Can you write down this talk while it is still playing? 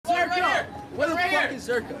is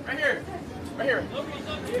Zherka. Right here. Right here.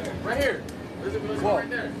 Right here. There's a right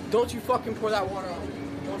there. Don't you fucking pour that water on me.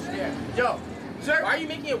 Don't you dare. Yo, Zherka, why are you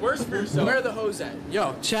making it worse for yourself? where are the hose at?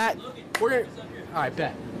 Yo, chat. We're gonna. All right,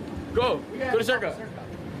 bet. Go. Go to Zherka.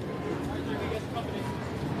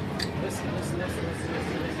 Listen.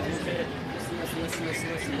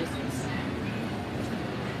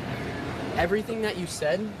 Everything that you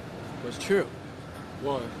said was true.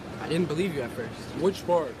 What? I didn't believe you at first. Which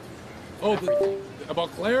part? Oh,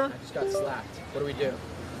 about Claire? I just got slapped. What do we do?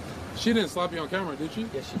 She didn't slap you on camera, did she?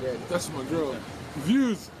 Yes, she did. That's my girl.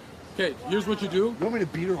 Views. Okay, here's what you do. You want me to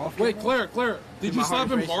beat her off? Wait, Claire, did you slap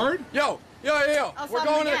him hard? Yo. We're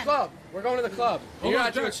going to the club. We're going to the club. You're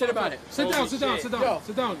not doing shit about it. Sit down.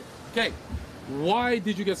 Sit down. Okay. Why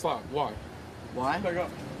did you get slapped? Why? Why?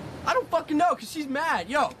 I don't fucking know, cause she's mad.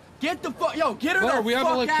 Yo, get the fuck. Yo, get her Claire, the we have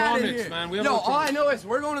fuck out of electronics, here. man. We have all electronics. I know is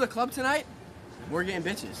we're going to the club tonight. We're getting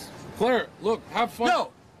bitches. Claire, look, have fun.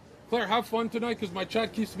 No. Claire, have fun tonight, because my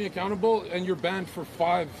chat keeps me accountable, and you're banned for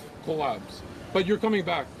 5 collabs. But you're coming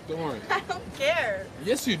back. Don't worry. I don't care.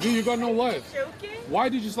 Yes, you do. You got no life. Joking? Why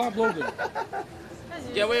did you slap Logan?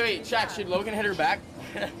 Yeah, wait. Chat, should Logan hit her back?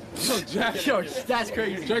 No, Jack. Yo, that's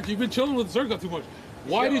crazy. Jack, you've been chilling with Zherka too much.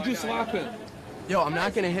 Why did you slap him? Yo, I'm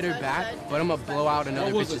not gonna hit her back, but I'm gonna blow out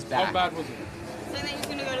another bitch's back. How bad was it? Saying that he's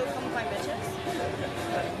gonna go to come find bitches?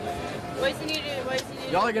 What does he need to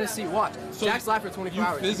do? Y'all are gonna see. Watch. So Jack's live for 24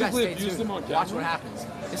 hours. You guys physically stay abused tuned. him on Watch camera? what happens.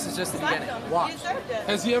 This is just the Slap beginning. him. Watch. He deserved it.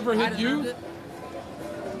 Has he ever I hit deserved you? it.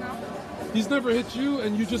 No. He's never hit you,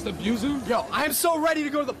 and you just abuse him? Yo, I'm so ready to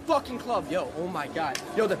go to the fucking club. Yo, oh my god.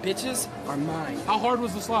 Yo, the bitches are mine. How hard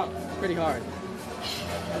was the slap? Pretty hard.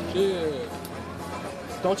 Yeah.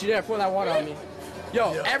 Don't you dare pour that water on me.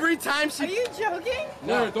 Yo, every time she. Are you joking?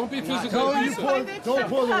 Claire, don't be physically No, you abusive. don't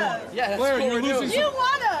pour the water. Yeah, that's Claire, cool. you're we're doing. losing You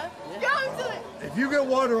wanna go to it? If you get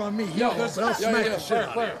water on me, but I'll smack the shit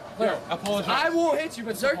out of you. Claire, apologize. I won't hit you,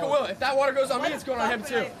 but Zherka will. If that water goes on me, it's going on him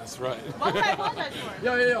too. That's right. What would I apologize for?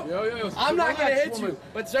 Yo. I'm not gonna hit you,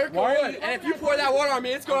 but Zherka Why are would. you- And if you pour that water on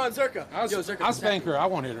me, it's going on Zherka. Yo, Zherka. I'll spank her. I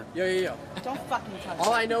won't hit her. Yo. Don't fucking touch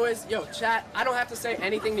All I know is, yo, chat, I don't have to say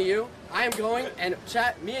anything to you. I am going, and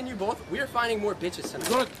chat, me and you both, we are finding more bitches tonight.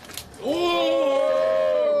 Good.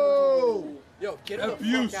 Oh! Yo, get her the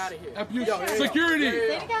Abuse. fuck out of here. Abuse. Yo, Security.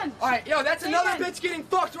 Say it again. All right, yo, that's Say it another again. bitch getting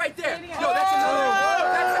fucked right there. Say it Yo, again. that's another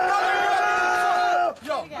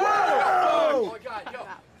girl. Oh my god,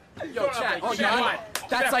 yo, chat. Oh god,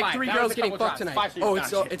 that's like 3 girls getting fucked tonight. Oh,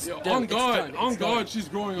 it's On God. done. On It's God, done. she's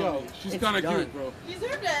growing on me. She's it's kind of done. cute, bro. You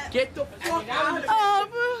deserved it. Get the fuck out of here. Oh,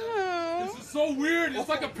 boo-hoo. This is so weird. It's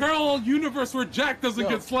like a parallel universe where Jack doesn't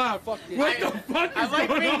get slapped. fuck this. What the fuck I is like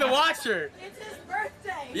going being on? the watcher. It's his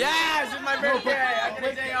birthday. Yeah, this is my birthday. I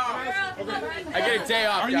get a day off. I get a day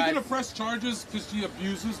off, Are you guys. gonna press charges because she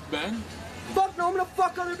abuses Ben? Fuck no, I'm gonna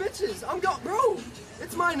fuck other bitches. I'm going, bro.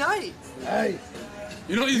 It's my night. Hey,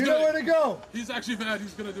 You know he's you know where to go. He's actually mad.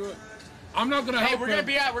 He's gonna do it. I'm not gonna Hey, help we're him.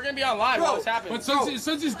 gonna be on live while this happens. But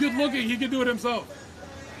since he's good looking, he can do it himself.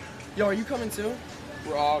 Yo, are you coming too?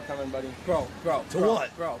 We're all coming, buddy. Bro. To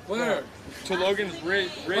what? Bro. Claire, To Logan's rig.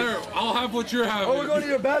 Claire, I'll have what you're having. Oh, we're going to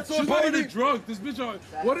your bachelor She's not party? even drunk. This bitch,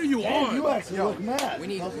 what are you Hey, on? you actually look mad. We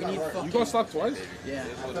need fucking. You got slapped twice? Yeah.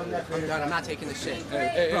 I'm done. I'm not taking this shit.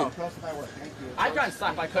 Hey, Bro. I got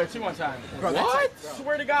slapped by Claire too one time. Bro, that's What? like-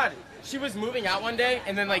 Swear to God, she was moving out one day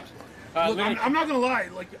and then like. Look, literally- I'm not gonna lie.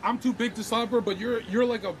 Like, I'm too big to slap her, but you're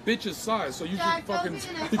like a bitch's size, so you Jack, should fucking.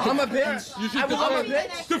 don't be an I'm a bitch. You should I'm a defend,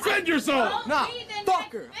 bitch. defend yourself. Nah,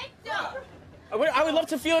 fuck her. I would love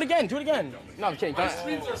to feel it again. Do it again. No, I'm kidding.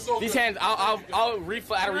 Streams are so These good. hands, I'll out of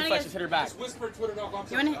reflex just hit her back. Whisper Twitter.com.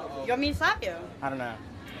 You want me to slap you? I don't know.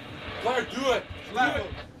 Claire, do it.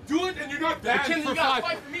 Do it, and you're not banned Mackenzie, for you gotta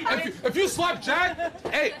 5. fight for me, If you slap Jack,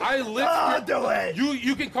 hey, I lift. Do it.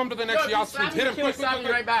 You can come to the next Yo, if you yacht slap stream. Hit him me, quick, slap quick,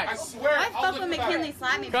 me right back. I swear. I I'll fuck lift with you back. McKinley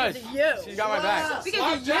slap me because Cause of you. she's got my back. Because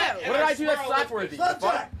Slap of Jack, you. and What did I do swear that's I'll lift slap-worthy? you. Slap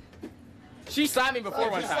Jack. She slapped me before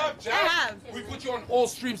one You time. slap Jack, I have. we put you on all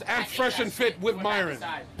streams and fresh and fit with Myron.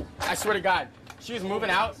 I swear to God, she was moving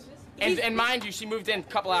out, and mind you, she moved in a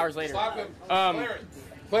couple hours later. Slap him. Um,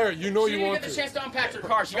 Claire, you know She you didn't want get the to. chance to unpack her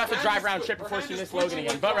car. She got to drive round trip before she missed Logan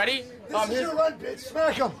again. But ready? This is your run, bitch.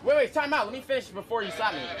 Smack him. Wait, time out. Let me finish before you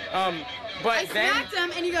slap me. But I then, smacked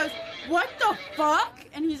him and he goes, "What the fuck?"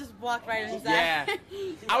 And he just walked right in his yeah, ass.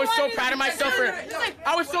 I was so proud of myself for. He's like,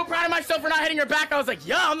 I was so proud of myself for not hitting her back. I was like,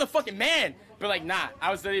 yeah, I'm the fucking man. But like, nah.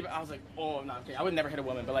 I was like, oh, no, I'm kidding. I would never hit a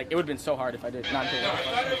woman, but like, it would have been so hard if I did. Not kidding. If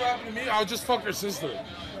that ever happened to me, I'll just fuck her sister.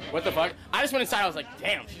 What the fuck? I just went inside. I was like,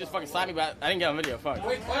 damn, she just fucking slapped me, but I didn't get on video. Fuck.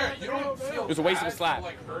 Wait, Claire, you don't feel It was a waste of a bad slap. for,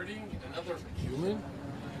 like hurting another human?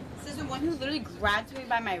 This is the one who literally grabbed me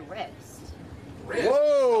by my wrist.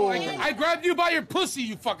 Whoa! I grabbed you by your pussy,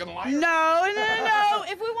 you fucking liar. No.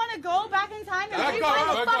 If we want to go back in time and Back rewind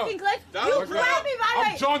up, the back fucking up. clip, Donald you Trump. grabbed me by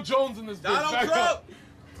I'm my... John Jones in this bitch. Donald Back Trump. up.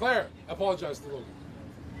 Claire, apologize to Logan.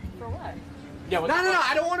 For what? Yeah, what No, the no, no.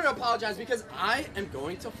 fuck? I don't want to apologize because I am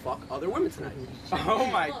going to fuck other women tonight. Oh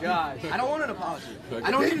my god. I don't want an apology. I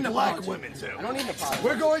don't need Big an black apology. women, too. I don't need an apology.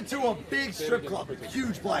 We're going to a big strip club.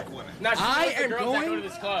 Huge black women. Now, she I knows the am girls that go going- to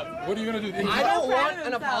this club. What are you gonna do? I don't proud want of an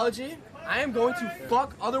himself. apology. I am going to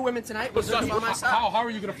fuck other women tonight with them on my side. How are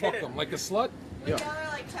you gonna fuck them? Like a slut?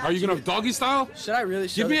 Are you gonna doggy style? Should I really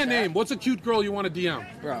show Give me the a chat? name. What's a cute girl you want to DM?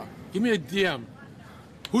 Bro. Give me a DM.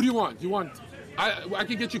 Who do you want? You want? I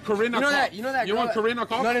can get you Corinna. You know Kopp. that? You know that? You girl want Corinna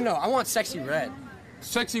Kopp? No, no, no. I want Sexy Red.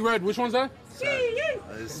 Sexy Red. Which one's that?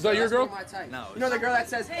 Is that your That's one girl? of my type. No. You know the girl that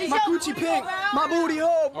says, Is "My your Gucci booty pink, brown?" my booty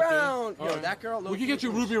hole Okay. brown." All Yo, right. that girl. We can get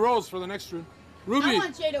you Ruby Rose for the next stream. Ruby. I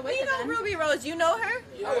want Jada We Wicked know then. Ruby Rose. You know her?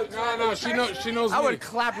 No, she knows I me. would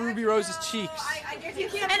clap Ruby Rose's cheeks.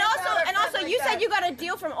 And also, you said you got a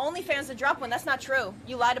deal from OnlyFans to drop one. That's not true.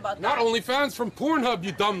 You lied about that. Not OnlyFans, from Pornhub,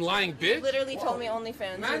 you dumb lying You bitch. literally told me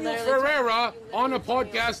OnlyFans. You Manuel literally told me Ferreira on a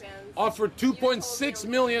podcast OnlyFans. offered 2.6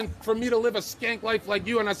 million for me to live a skank life like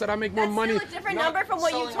you, and I said I make more That's money. still a different not number from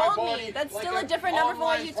what you selling my told body me. That's like still a an different number from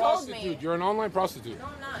what online you told me. prostitute. You're an online prostitute. No,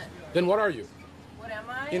 I'm not. Then what are you? What am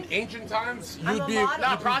I? In ancient times, I'm you'd a be. model.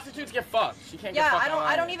 No, prostitutes get fucked. She can't get Yeah, fucked.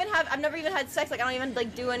 I don't even have. I've never even had sex. Like I don't even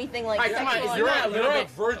like do anything like. Alright, come on, sexual. is You're, not a a, little you're a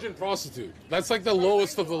bit- virgin prostitute. That's like the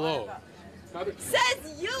lowest of the low.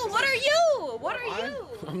 Says you. What are you? What are you?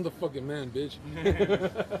 I'm the fucking man, bitch.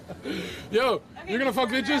 Yo, you're gonna fuck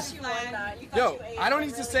bitches? Yo, I don't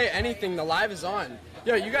need to say anything. The live is on.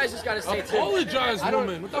 Yo, you guys just gotta say Apologize, I don't-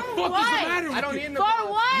 woman. What the fuck is the what? matter with I don't you? need an For apology.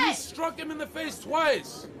 You what? struck him in the face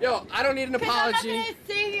twice. Yo, I don't need an I'm not apology. gonna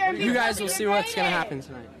sit here and be You guys fucking will see what's gonna debated. happen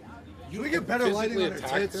tonight. Can we get better lighting Physically on her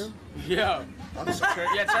attacked tits? him? Yeah. I'm sorry.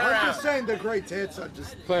 Yeah, turn I'm around. just saying they're great tits. I'm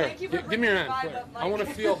just. Claire, give me your hand, Claire. I want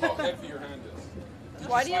to feel how heavy your hand is.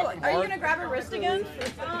 Why do you? Slap him Are you hard. gonna grab her wrist again?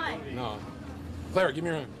 No. Claire, give me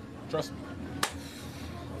your hand. Trust me.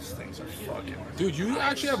 These things are fucking. Dude, you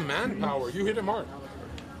actually have manpower. You hit him hard.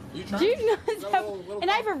 You tried? Do you know You got a little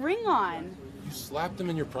and I have a ring on. You slapped him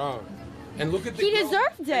and you're proud. And look at the He girl-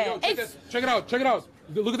 deserved Hey, yo, it. check It's- this. Check it out. Check it out.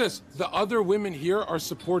 Look at this. The other women here are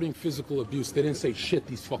supporting physical abuse. They didn't say shit,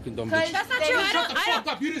 these fucking dumb bitches. That's not true. I Shut don't. the I fuck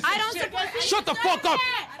don't. up. You didn't I say don't shit. support. Shut the fuck up.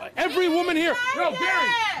 Every woman here. No, it.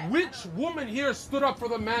 Gary, which woman here stood up for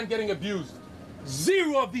the man getting abused?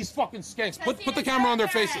 Zero of these fucking skanks. Put the camera on their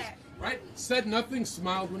faces. Right? Said nothing,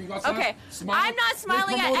 smiled when he got Okay, I'm not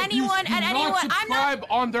smiling at anyone. At anyone. I'm not. Subscribe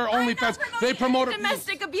on their OnlyFans. They promote abuse.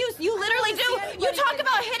 domestic abuse. You literally do. You talk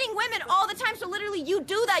about hitting women all the time. So literally, you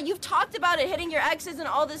do that. You've talked about it, hitting your exes and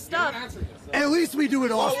all this stuff. At least we do it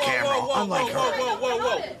off camera, unlike her.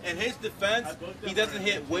 Whoa. In his defense, he doesn't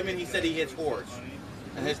hit women. He said he hits whores.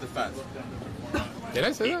 In his defense. Did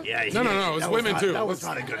I say that? Yeah, no, it's that was women not- too. that was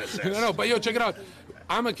not a good assist. No, but yo, check it out.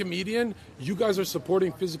 I'm a comedian. You guys are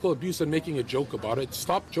supporting physical abuse and making a joke about it.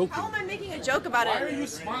 Stop joking. How am I making a joke about Why are it? you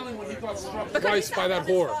smiling when he got struck Because twice you by sound that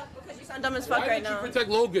dumb as whore? fuck. Because you sound dumb as fuck Why right did you now. protect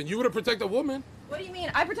Logan? You would have protected a woman. What do you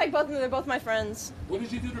mean? I protect both of them. They're both my friends. What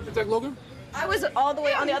did you do to protect Logan? I was all the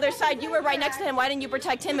way on the other side. You were right next to him. Why didn't you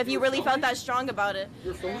protect him if you really felt that strong about it?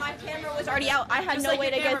 My camera was already out. I had no way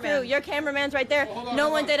to get through. Your cameraman's right there. No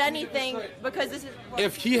one did anything because this is.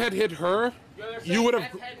 If he had hit her, you would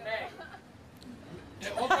have.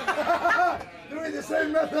 Doing the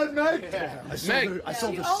same method, Meg. Meg. I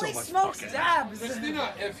sold this so much fucking.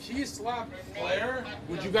 Christina, if he slapped Claire,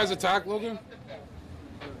 would you guys attack Logan?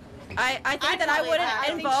 I think that I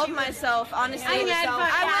wouldn't involve myself, honestly. I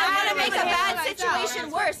want to make a bad situation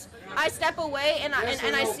worse. I step away and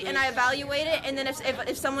I evaluate it, and then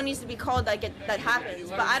if someone needs to be called, that happens.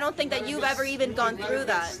 But I don't think that you've ever even gone through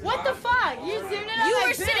that. What the fuck? You zoomed in on You my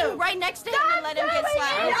were sitting boob. right next to him and let him get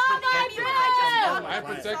slapped. zooming in on my I just I walked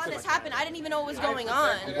and saw protected this him. happen. I didn't even know what was going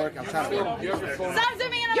on. You have your phone. Stop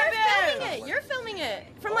zooming in on You're my filming boob. it. You're filming it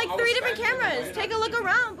from like 3 different cameras. Take a look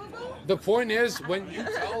around. Boo boo. The point is, when you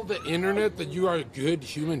tell the internet that you are good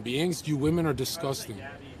human beings, you women are disgusting.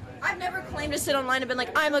 I've never claimed to sit online and been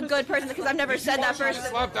like, I'm a good person because I've never said that first.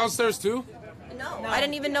 Slapped downstairs too? No, I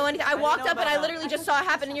didn't even know anything. I walked up and I literally just saw it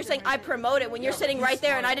happen, and you're saying I promote it when you're sitting right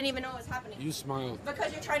there and I didn't even know it was happening. You smiled.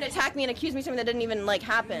 Because you're trying to attack me and accuse me of something that didn't even like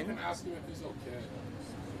happen. Ask him if he's okay.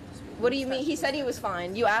 What do you mean? He said he was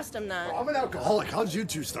fine. You asked him that. I'm an alcoholic. How did you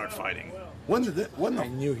two start fighting? When did it? When I the?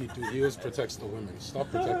 knew he'd do. He always protects the women. Stop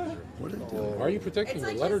protecting her. What did it do? Why are you protecting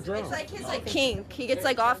her? Let her drown. It's like his like kink. He gets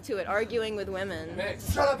like off to it, arguing with women.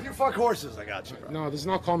 Shut up, you fuck horses. I got you, bro. No, this is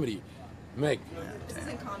not comedy. Meg, This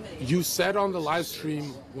isn't comedy. you said on the live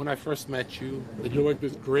stream when I first met you that you're like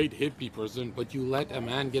this great hippie person, but you let a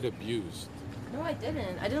man get abused. No, I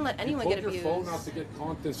didn't. I didn't let anyone You get pulled abused. your phone out to get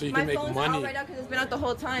content so you My can make phone's money. out right now because it's been out the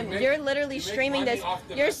whole time. You make- You're literally you make streaming money this. off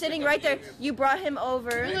You're domestic sitting right there. abuse. You brought him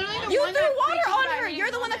over. You're literally the You one threw that water preaches on about her. being You're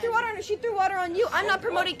a the one that threw woman. water on her. She threw water on you. I'm not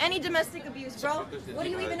promoting any domestic abuse, bro. What do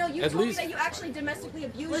you even know? You At told me least- that you actually domestically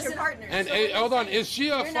abuse your partner. And So hey, what are you hold on, saying? is she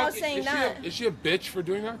a You're now fucking? saying Is that. she a bitch for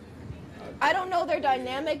doing that? I don't know their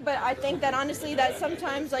dynamic, but I think that honestly, that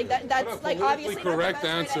sometimes like that's What a like politically obviously not the correct best way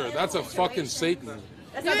to answer. handle That's a the fucking situation. Satan.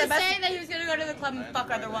 That's He not was the best. saying that he was gonna go to the club and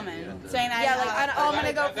fuck other women. Saying that. Yeah, like, I'm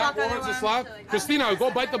gonna go That fuck other warrants a women. slap. Christina,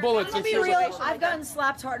 go bite the bullet. To since be you're- real, I've gotten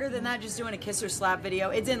slapped harder than that just doing a kiss or slap video.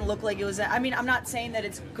 It didn't look like it was. I mean, I'm not saying that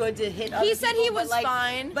it's good to hit. Other said people, he but, was like,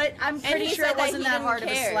 fine, but I'm and pretty he sure said it that wasn't he that didn't hard of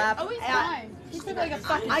a care. slap. Oh, he's fine. He took like a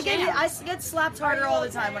fucking I champ. get slapped harder all the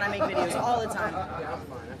time when I make videos, all the time.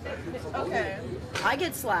 Okay. I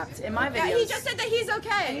get slapped in my videos. Yeah, he just said that he's And he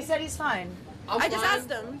okay. said he's fine. I just asked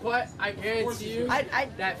him. But I guarantee you I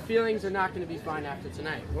that feelings are not going to be fine after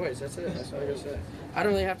tonight. Boys, that's it. That's all I gotta say. I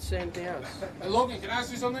don't really have to say anything else. Hey, Logan, can I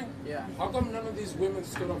ask you something? Yeah. How come none of these women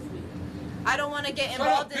stood up for you? I don't want to get Shut up,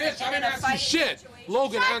 involved bitch! I in didn't a ask you fight. shit. situation.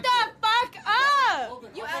 Logan, Shut answer. the fuck up! Logan,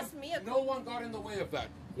 You how come asked me a No one got in the way of that.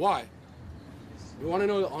 Why? You want to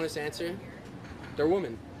know the honest answer? They're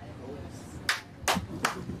women.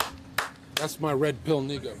 That's my red pill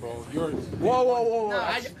nigga, bro. You're. Whoa, whoa, whoa,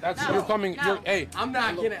 whoa. That's you're coming. No. You're. Hey. I'm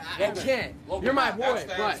not gonna. I can't. Logan, You're my that's boy, the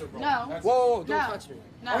but answer, bro. No. That's- whoa, whoa, don't No. touch me.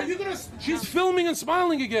 No. Are you gonna? She's filming and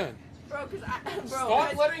smiling again. Bro, Stop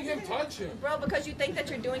because letting him touch him. bro, because you think that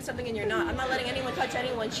you're doing something and you're not. I'm not letting anyone touch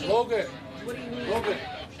anyone. Logan. What do you mean? Logan.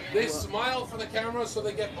 They smile for the camera so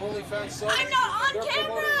they get OnlyFans subs. I'm not They're on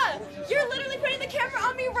camera. promoting- You're literally putting the camera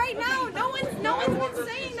on me right now. No one's been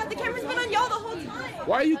saying that. The camera's been on y'all the whole time.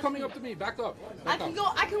 Why are you coming up to me? Back up. I Back can up.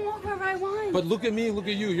 go. I can walk wherever I want. But look at me, look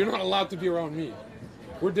at you. You're not allowed to be around me.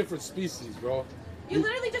 We're different species, bro. You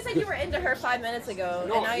literally just said you were into her 5 minutes ago,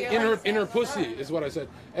 No, and now you're in her like, pussy is what I said.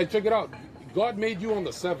 And check it out. God made you on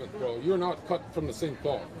the 7th, bro. You're not cut from the same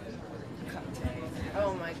cloth.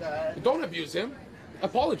 oh my god. Don't abuse him.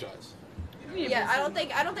 Apologize. Yeah,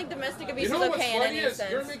 I don't think domestic abuse You know is what's okay in funny any is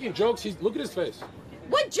you're sense. making jokes. Look at his face.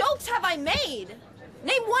 What jokes have I made?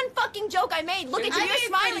 Name one fucking joke I made. Look at you, you're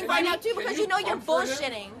smiling right now too because you know you're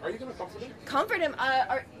bullshitting. Are you gonna comfort him? Comfort him.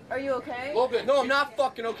 Are you okay? Logan. No, I'm not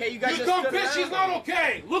fucking okay. You guys You just dumb stood bitch, she's around. not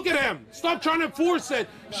okay. Look at him. Stop trying to force it.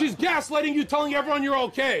 She's gaslighting you, telling everyone you're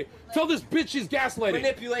okay. Tell this bitch she's gaslighting.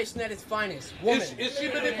 Manipulation at its finest. Woman. Is she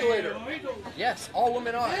a manipulator? Yes, all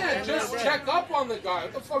women are. Yeah, just check up on the guy.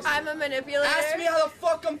 What the fuck's I'm a manipulator. Ask me how the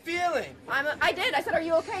fuck I'm feeling. I did. I said, "Are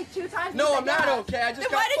you okay?" 2 times. No, You said I'm not yeah. okay. I just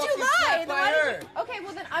Then got why did you fucking lie? slapped Then by why her. did you? Okay,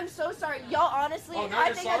 well then I'm so sorry, y'all. Honestly, Oh, now I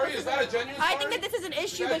you're think sorry? that Is that a genuine I sorry? think that this is an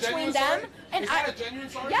issue that a between genuine them sorry? and Is that a genuine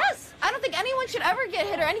sorry? Yes, I don't think anyone should ever get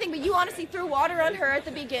hit or anything. But you honestly threw water on her at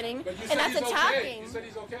the beginning, But you and said that's he's okay. attacking. You said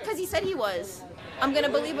he's okay. Because he said he was. I'm gonna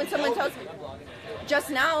believe when someone tells me.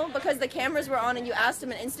 Just now, because the cameras were on and you asked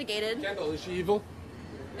him and instigated. Kendall, is she evil?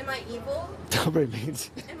 Am I evil? Nobody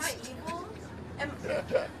means. Am I evil?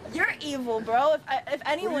 You're evil, bro. If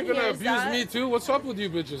anyone You're gonna hears abuse that, me too? What's up with you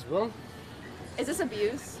bitches, bro? is this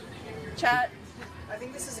abuse? Chat. I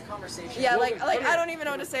think this is a conversation. Yeah, Logan, like come I here. don't even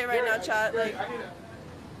know what to say right now, chat. Like,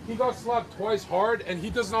 He got slapped twice hard, and he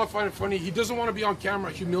does not find it funny. He doesn't want to be on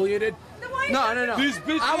camera humiliated. then why? No. These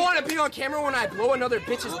bitches. I want to be on camera when I blow another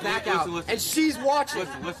bitch's back out, listen. and she's watching.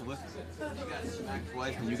 Listen. You got smacked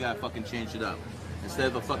twice, and you gotta fucking change it up. Instead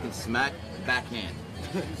of a fucking smack, backhand.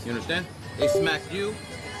 You understand? They smack you,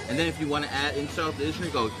 and then if you want to add insult to the issue,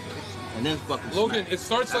 go, and then fucking Logan, smack. it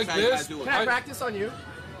starts That's like how you gotta this. do it. Can I practice on you?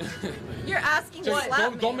 You're asking to Just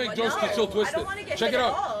slap don't me, make but jokes no, because she'll twist I don't it. want to get Check hit it at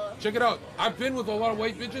out. all. Check it out. I've been with a lot of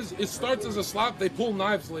white bitches. It starts as a slap. They pull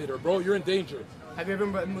knives later, bro. You're in danger. Have you ever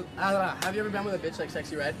been with a bitch like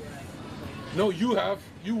Sexy Red? No, you have.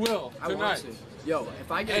 You will I want tonight. to. Yo,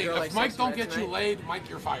 if I get Hey, a girl if like Mike Sexy don't Red get you tonight- laid, Mike,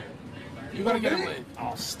 you're fired. You gotta get him laid.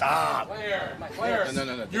 Oh, stop. Claire.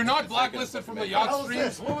 No. You're not blacklisted from the yacht What was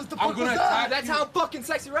this? streams. What was the I'm fuck gonna was that? attack That's you. how I'm fucking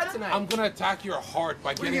Sexy Red tonight. I'm gonna attack your heart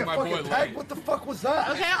by What, you getting get my boy fucking tagged? laid. What the fuck was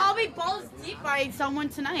that? Okay, I'll be balls deep by someone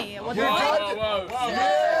tonight. What the Whoa, fuck? whoa,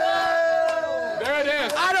 whoa. There it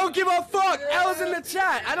is. I don't give a fuck. L's in the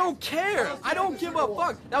chat. I don't care. I don't give a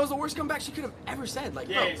fuck. That was the worst comeback she could have ever said. Like,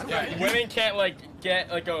 bro, I don't care. Women can't like get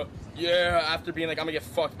like a yeah after being like I'm gonna get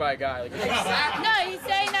fucked by a guy. Like, No, he's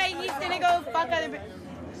saying that he's gonna go fuck other.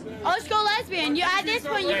 Oh, let's go lesbian. You at this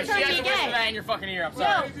point you yeah, she turn me hasn't listened to that gay. in your fucking ear. I'm No,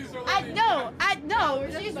 sorry. no,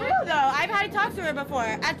 she's real though. I've had to talk to her before.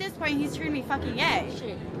 At this point, he's turning me fucking gay.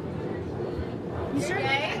 He's turning me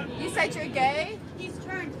gay. said you're gay? He's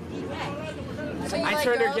turned gay. So you I like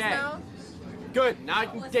turned her girls gay. now? Good. Now I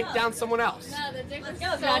can dick down someone else. No, the dick was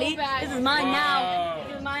Go, so Daddy. bad. This is mine now.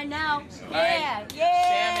 This is mine now. Yeah, Sam and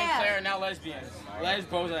yeah. Claire are now lesbians. Les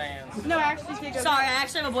both hands. No, actually, take a Sorry, I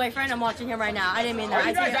actually have a boyfriend. I'm watching him right now. I didn't mean that. Are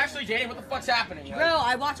you I guys think- actually dating? What the fuck's happening? Bro,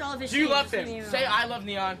 I watch all of his Do you streams. love him? Say I love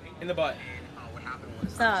Neon in the butt.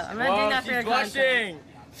 Stop. I'm not doing that for she's your content. blushing.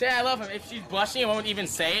 Say I love him. If she's blushing and won't even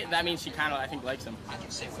say it, that means she kind of, I think, likes him.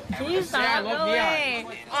 Can you Say I stop? love No Neon.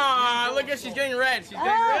 way. Aw, look at she's getting red. She's getting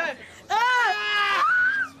red.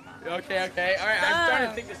 Okay, okay. All right, I'm starting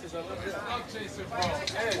to think this is a little bit. I'm chasing, bro.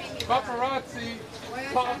 Hey, paparazzi.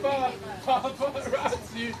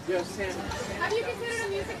 Paparazzi. Yo, Sam. Have you considered a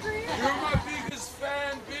music career? You're my biggest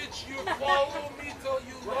fan, bitch. You follow me till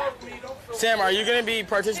you love me. Don't feel Sam, are you going to be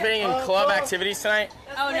participating in club activities tonight?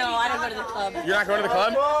 Oh no, I don't go to the club. You're not going to the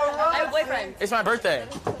club? I have a boyfriend. It's my birthday.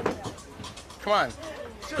 Come on.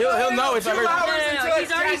 He'll know it's my birthday. No, he's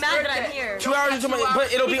already mad that I'm here. 2 hours until my,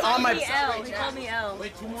 but it'll be on my. He called me L. I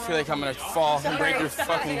feel like I'm gonna fall and break your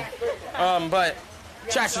fucking. But,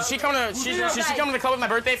 chat, should she come to? Should she come to the club with my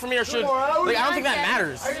birthday for me, or should? Like, I don't think that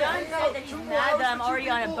matters. John said that he's mad that I'm already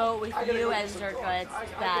on a boat with you and Zherka. It's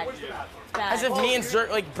bad. It's bad. As if me and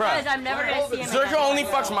Zherka, like, Because bruh. I'm never gonna see him. Zherka again. only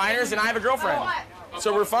fucks minors, and I have a girlfriend,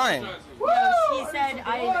 so we're fine. No, he said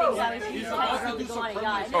I didn't think that was he's supposed to go on a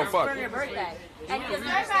yacht. Oh, fuck. It's for your birthday. And he doesn't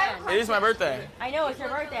understand. It is my birthday. I know it's your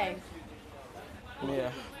birthday.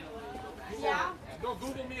 Yeah. No,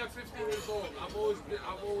 Google me at 15 years old. I've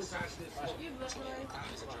always had this.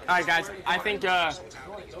 All right, guys. I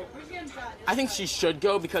think she should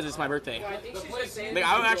go because it's my birthday. Like,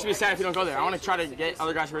 I would actually be sad if you don't go there. I want to try to get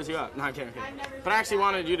other guys to raise you up. No, I'm kidding. But I actually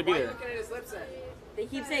wanted you to be there. They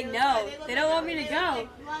keep saying no. They don't want me to go.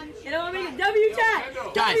 They don't want me to go. W-Chat!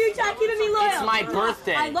 Guys, W-Chat, keeping me loyal. it's my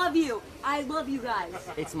birthday. I love you. I love you guys.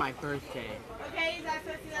 It's my birthday. Okay, is that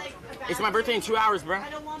supposed to be like a bad It's my birthday in 2 hours, bro. I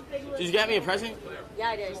don't want big Did you get me a present? Yeah,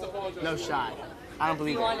 I did. No shot. I don't Do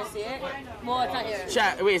believe you want it. to see it? Well, it's not here.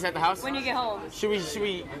 Chat, wait, is that the house? When you get home. Should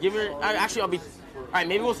we give her? Actually, I'll be. All right,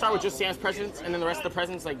 maybe we'll start with just Sam's presents, and then the rest of the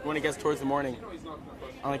presents, like when it gets towards the morning,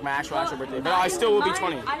 on like my actual birthday. But I still will be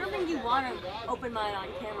 20. I don't think you want to open mine on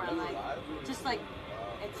camera. Like, just like,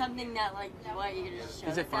 it's something that like, what you can just show.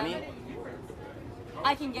 Is it funny?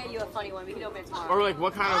 I can get you a funny one. We can open it tomorrow. Or like,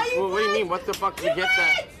 what kind of? What do you mean? What the fuck did you get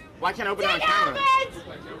that? Why can't I open it on camera?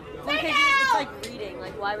 Because it's like reading.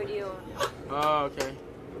 Like, why would you? Oh, okay.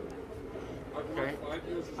 Okay.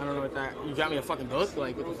 I don't know what that. You got me a fucking book?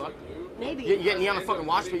 Like, what the fuck? Maybe. You get me on a fucking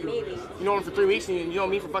watch, but you know him for 3 weeks, and you know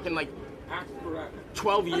me for fucking like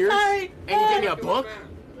 12 years, sorry. and you gave me a book?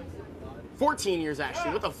 14 years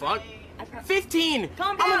actually. What the fuck? 15.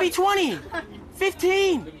 Calm I'm gonna down. be 20.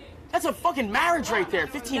 15. That's a fucking marriage right there.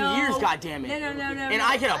 15 No. years, goddammit. No. And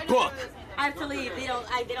I get a book. I have to leave. They don't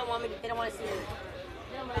want me. They don't want to see me.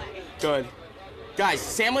 Good. Guys,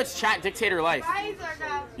 Sam lets chat dictate her life.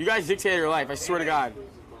 You guys dictate her life, I swear to God.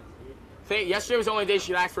 Yesterday was the only day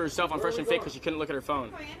she'd act for herself on Fresh and Fake because she couldn't look at her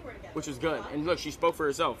phone, which was good. And look, she spoke for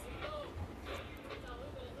herself.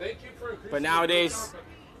 But nowadays,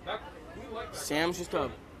 Sam's just a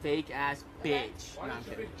fake-ass bitch. No, I'm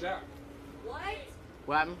kidding.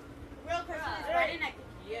 What happened? real Christmas party next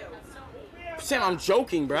to you. Sam, I'm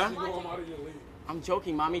joking, bruh. I'm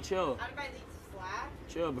joking, mommy, chill. How do I leave Slack?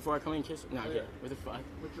 Chill before I come in and kiss. No, yeah. What the fuck?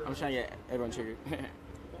 I'm trying to get everyone triggered.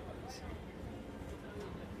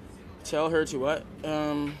 Tell her to what? So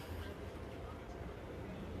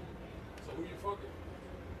who you fucking?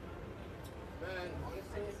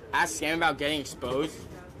 Ask Sam about getting exposed.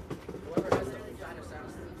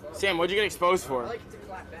 Sam, what'd you get exposed for?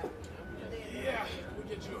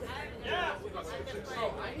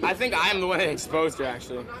 I think I am the one that exposed her,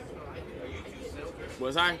 actually.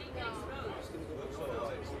 Was I?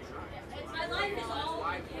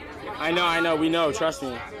 I know, we know, trust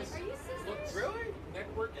me.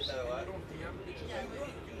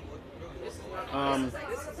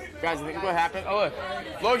 Guys, I think what happened? Oh, look.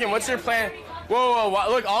 Logan, what's your plan? Whoa,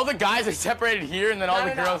 look, all the guys are separated here, and then all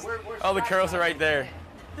the girls are right there.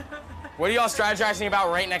 What are y'all strategizing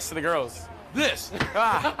about right next to the girls? This.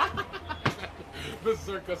 Ah. This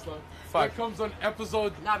Zherka stuff. Fuck. That comes on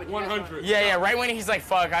episode 100. Yeah, right when he's like,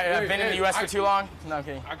 fuck, I've been in the U.S. for too long. No, I'm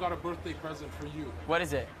kidding. I got a birthday present for you. What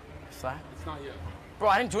is it? Slap? It's not yet. Bro,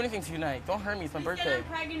 I didn't do anything to you tonight. Don't hurt me, it's my He's gonna birthday.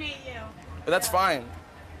 impregnate you. But that's fine.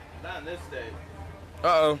 Not in this state.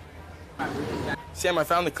 Uh-oh. Sam, I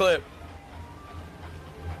found the clip.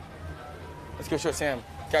 Let's go show Sam.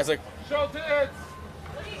 Guys, look. Show tits!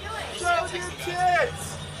 What are you doing? Show your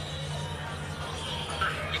tits!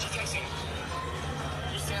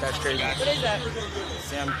 That's crazy. What is that?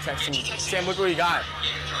 Sam texting. Sam, look what you got.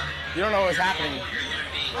 You don't know what's happening.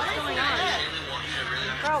 What's going on?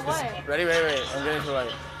 Bro, what? Ready? Wait. I'm getting to the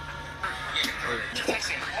light.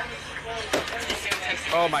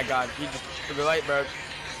 Oh my God. The light broke.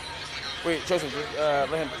 Wait, Joseph, let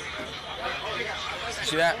him.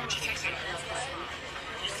 See that?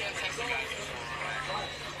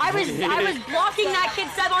 I was blocking that kid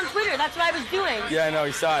Seb on Twitter. That's what I was doing. Yeah, I know.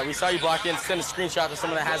 We saw it. We saw you block in. Send a screenshot to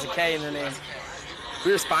someone that has a K in their name.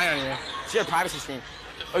 We were spying on you. She had a privacy screen.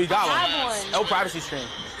 Oh, you got one. Oh, privacy screen.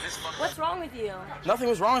 What's wrong with you? Nothing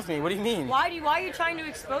was wrong with me. What do you mean? Why are you trying to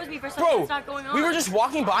expose me for something that's not going on? We were just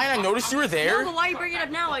walking by and I noticed you were there. No, but why are you bringing it up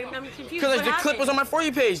now? I'm confused. Because the clip was on my For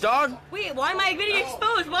You page, dog. Wait, why am I getting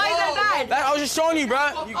exposed? Why is that bad? I was just showing you,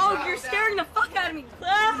 bro. You're scaring the fuck out of me.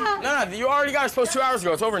 No, you already got exposed 2 hours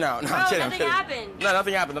ago. It's over now. No, I'm kidding. Nothing happened. No,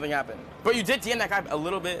 nothing happened. But you did DM that guy a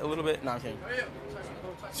little bit. No, I'm kidding.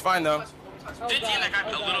 It's fine, though. Did DM that guy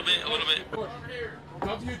a little bit.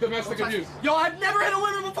 Don't you domestic abuse. Yo, I've never hit a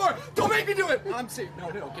woman before. Don't make me do it. I'm serious. No,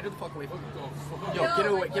 get her the fuck away from me. Yo, get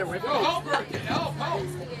away from me. Help her. Help.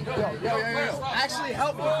 Yo. Actually,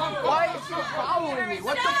 help me. Why is she following me?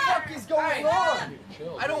 What the fuck is going on?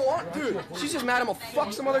 I don't want, dude. She's just mad I'm gonna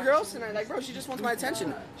fuck some other girls, and I'm like, bro, she just wants my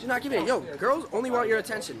attention. She's not giving it. Yo, girls only want your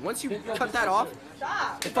attention. Once you cut that off,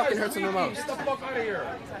 it fucking hurts them the most. Get the fuck out of here.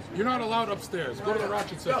 You're not allowed upstairs. Go to the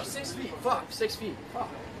ratchet section. Yo, 6 feet. Fuck, 6 feet. Fuck.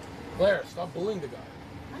 Claire, stop bullying the guy.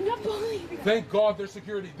 I'm not bullying. Thank God there's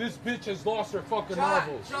security. This bitch has lost her fucking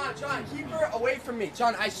marbles. John, keep her away from me.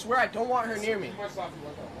 John, I swear I don't want her near me.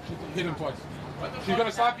 She hit him twice. She's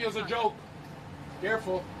gonna slap you as a joke.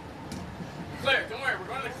 Careful. Claire, don't worry. We're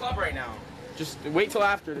going to the club right now. Just wait till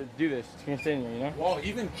after to do this. To continue, you know? Wow,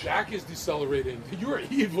 even Jack is decelerating. You're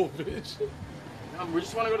evil, bitch. No, we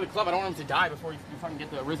just want to go to the club. I don't want him to die before you fucking get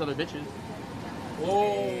to riz other bitches.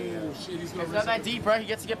 Oh, shit, he's gonna It's not that deep, bro. He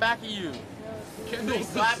gets to get back at you. He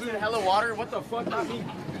slaps in hella water. What the fuck? Not me.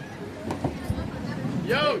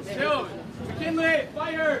 Yo, chill. McKinley,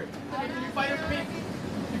 fight her. Can you fight her for me?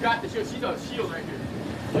 You got this. Yo, she's a shield right here.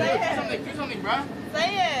 Do something, bro.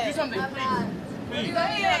 Say it. Do something, please.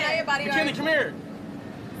 Say it. McKinley, come here.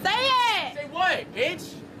 Say it. Say what,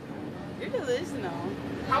 bitch? You're delusional.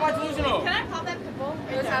 How am I delusional? Can I pop that pimple?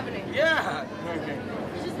 What's happening? Yeah. Okay.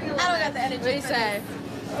 I don't got the energy. What do you say?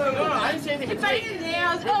 No, I didn't say anything. Keep biting your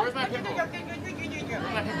nails. Where's my pimple? Where's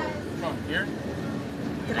my pimple? Oh, here?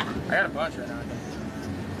 I got a bunch right now, I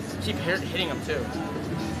think. Keep hitting them, too.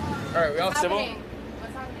 All right, we all civil?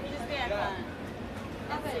 What's happening? You're just being fun.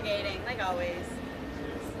 Investigating, like always.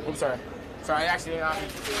 I'm sorry. Sorry, I actually didn't. All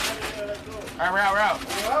right, we're out.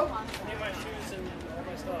 Get my shoes and all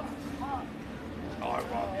my stuff. Oh, I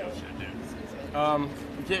robbed your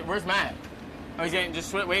shit, dude. Where's Matt? Oh, he's getting,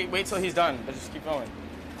 just wait till he's done, but just keep going.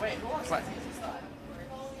 Wait, who wants to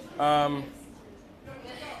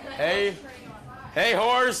Hey,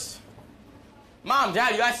 whores. Mom,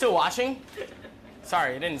 Dad, you guys still watching?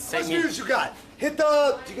 Sorry, I didn't say What me. news you got? Hit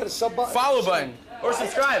the. Do you got a sub button? Follow button or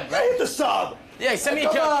subscribe, right? Hit the sub. Yeah, send me a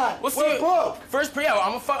Come kill. on, We'll see we're you. broke. First,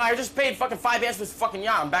 I just paid fucking $5 for this fucking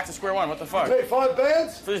yacht. I'm back to square one. What the fuck? Pay 5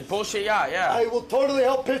 bands? For this bullshit yacht, yeah. I will totally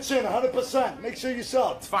help pitch in 100%. Make sure you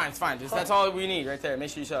sub. It's fine. That's all we need right there. Make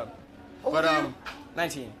sure you sub. But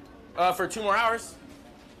 19. For 2 more hours,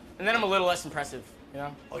 and then I'm a little less impressive. You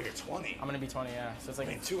know? Oh, you're 20. I'm gonna be 20, yeah. So it's like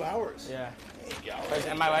in 2 hours. Yeah. There you go.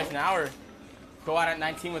 And my wife an hour. Go out at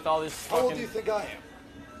 19 with all this How old fucking. do you think I am?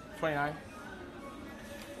 29.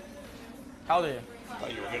 How old are you? I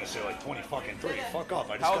thought you were gonna say like 20 fucking 3. Fuck off.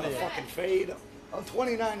 I How just old got a are you? fucking fade. I'm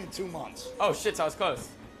 29 in 2 months. Oh shit, so I was close.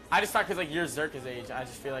 I just thought because like you're Zherka's age. I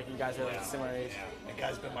just feel like you guys are like similar age. Yeah, the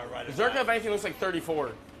guy's been my ride or Zherka, die. if anything, looks like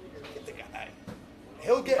 34. Get the guy.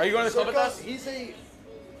 He'll get. Are you going to the club with us? He's a.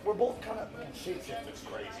 We're both kind of shapeshifters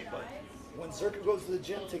crazy, but when Zherka goes to the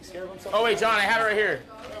gym, takes care of himself. Oh wait, John, I have it right here.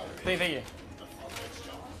 Thank you.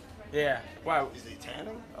 Yeah. Wow. Is he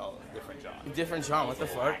tanning? Oh, different John. Different John. What the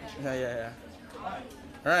fuck? Yeah. All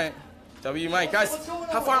right. W Mike, guys.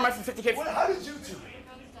 How far am I from 50K? How did you two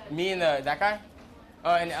meet? Me and that guy,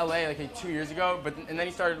 in LA like 2 years ago. And then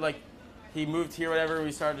he started like, he moved here, whatever.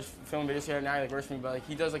 We started just filming videos here. Now he like works for me, but like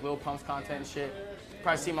he does like Lil Pump's content and shit.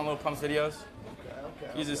 Probably see him on Lil Pump's videos.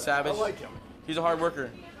 Okay. He's a savage. I like him. He's a hard worker.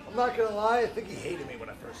 I'm not gonna lie. I think he hated me when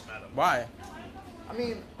I first met him. Why? I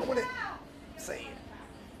mean, I wouldn't say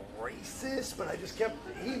racist, but I just kept.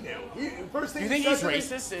 He knew. First thing You think he he's said to me-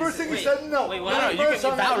 racist? First thing he said, no. Wait, When no, we you first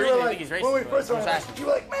can hung out, valid we reason were to like- think he's racist. When we but first I'm hung just out, asking. you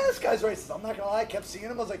were like, man, this guy's racist. I'm not gonna lie. I kept seeing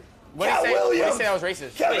him. I was like, What Cat did he say? Williams, What did he say I was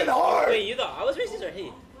racist? Kevin Hart. Wait, you thought I was racist or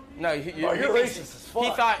he? No, Bro, you're racist as fuck.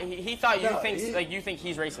 He thought you No, think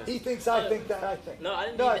he's racist. He thinks I think that I think. No,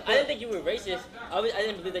 I didn't think you were racist. I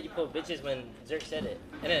didn't believe that you pulled bitches when Zherka said it.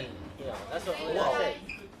 And then, you know, that's what I said.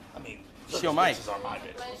 I mean, Yo, Mike. bitches are my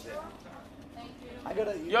bitches. I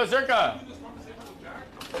gotta. Yo, Zherka.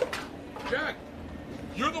 Jack,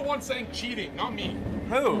 you're the one saying cheating, not me.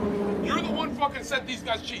 Who? You're the one fucking said these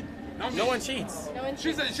guys cheat. Not me. No one cheats.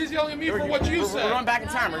 She's yelling at me for what you said. We're going back in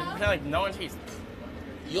time. We're kind of like, no one cheats.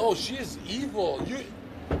 Yo, she is evil. Send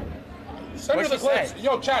her What'd the she clips. say?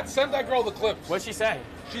 Yo, chat, send that girl the clips. What'd she say?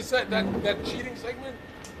 She said that cheating segment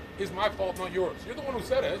is my fault, not yours. You're the one who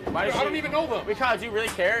said it. I don't even know them. Because do you really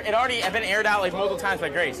care? It already have been aired out like multiple times by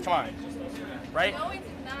Grace. Come on. Right? No, it's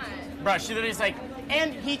not. Bro, she literally is like,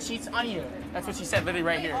 and he cheats on you. That's what she said literally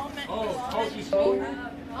right here. Oh, she's trolling?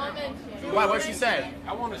 Why? What'd she say?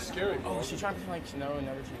 I want to scare you. Oh, was she trying to like, no,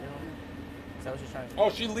 never cheated on me? Is that what she's trying to do? Oh,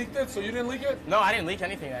 she leaked it, so you didn't leak it? No, I didn't leak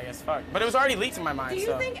anything, I guess. Fuck. But it was already leaked in my mind, Do you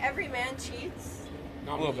so. think every man cheats?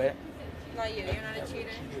 A little bit. Not you. You're not a cheater.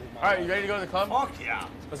 All right, you ready to go to the club? Fuck yeah.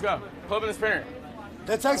 Let's go. Pull up in the sprinter.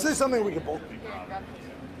 That's actually something we could both do. You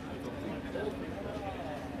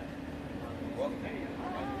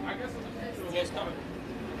guys coming?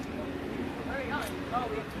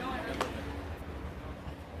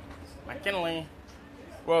 McKinley.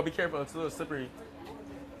 Well, be careful. It's a little slippery.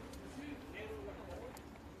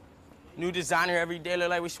 New designer every day. Look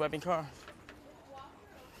like we sweeping cars.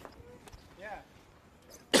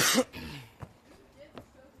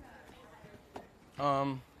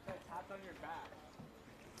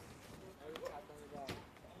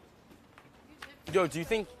 Yo, do you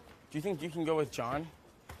think you can go with John?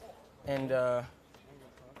 And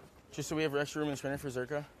just so we have extra room in the sprinter for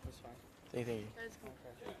Zherka? That's fine. Thank you.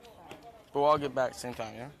 But we'll all get back same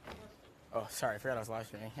time, yeah? Oh, sorry, I forgot I was live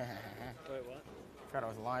streaming. Wait, what? Forgot I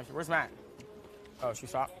was live. Where's Matt? Oh, should we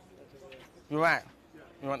stop? You want Matt?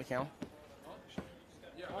 You want the camera?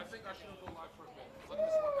 Yeah, I think I should go live for a bit. Let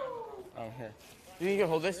this one happen. Oh, here. You think you can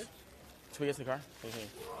hold this until we get to the car?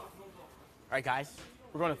 All right, guys.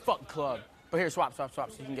 We're going to the fucking club. But here, swap, so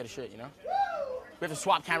you can get a shit, you know? We have to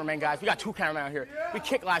swap cameraman, guys. We got 2 cameramen out here. We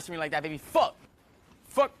kick live streaming like that, baby. Fuck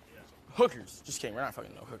hookers. Just kidding. We're not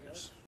fucking no hookers.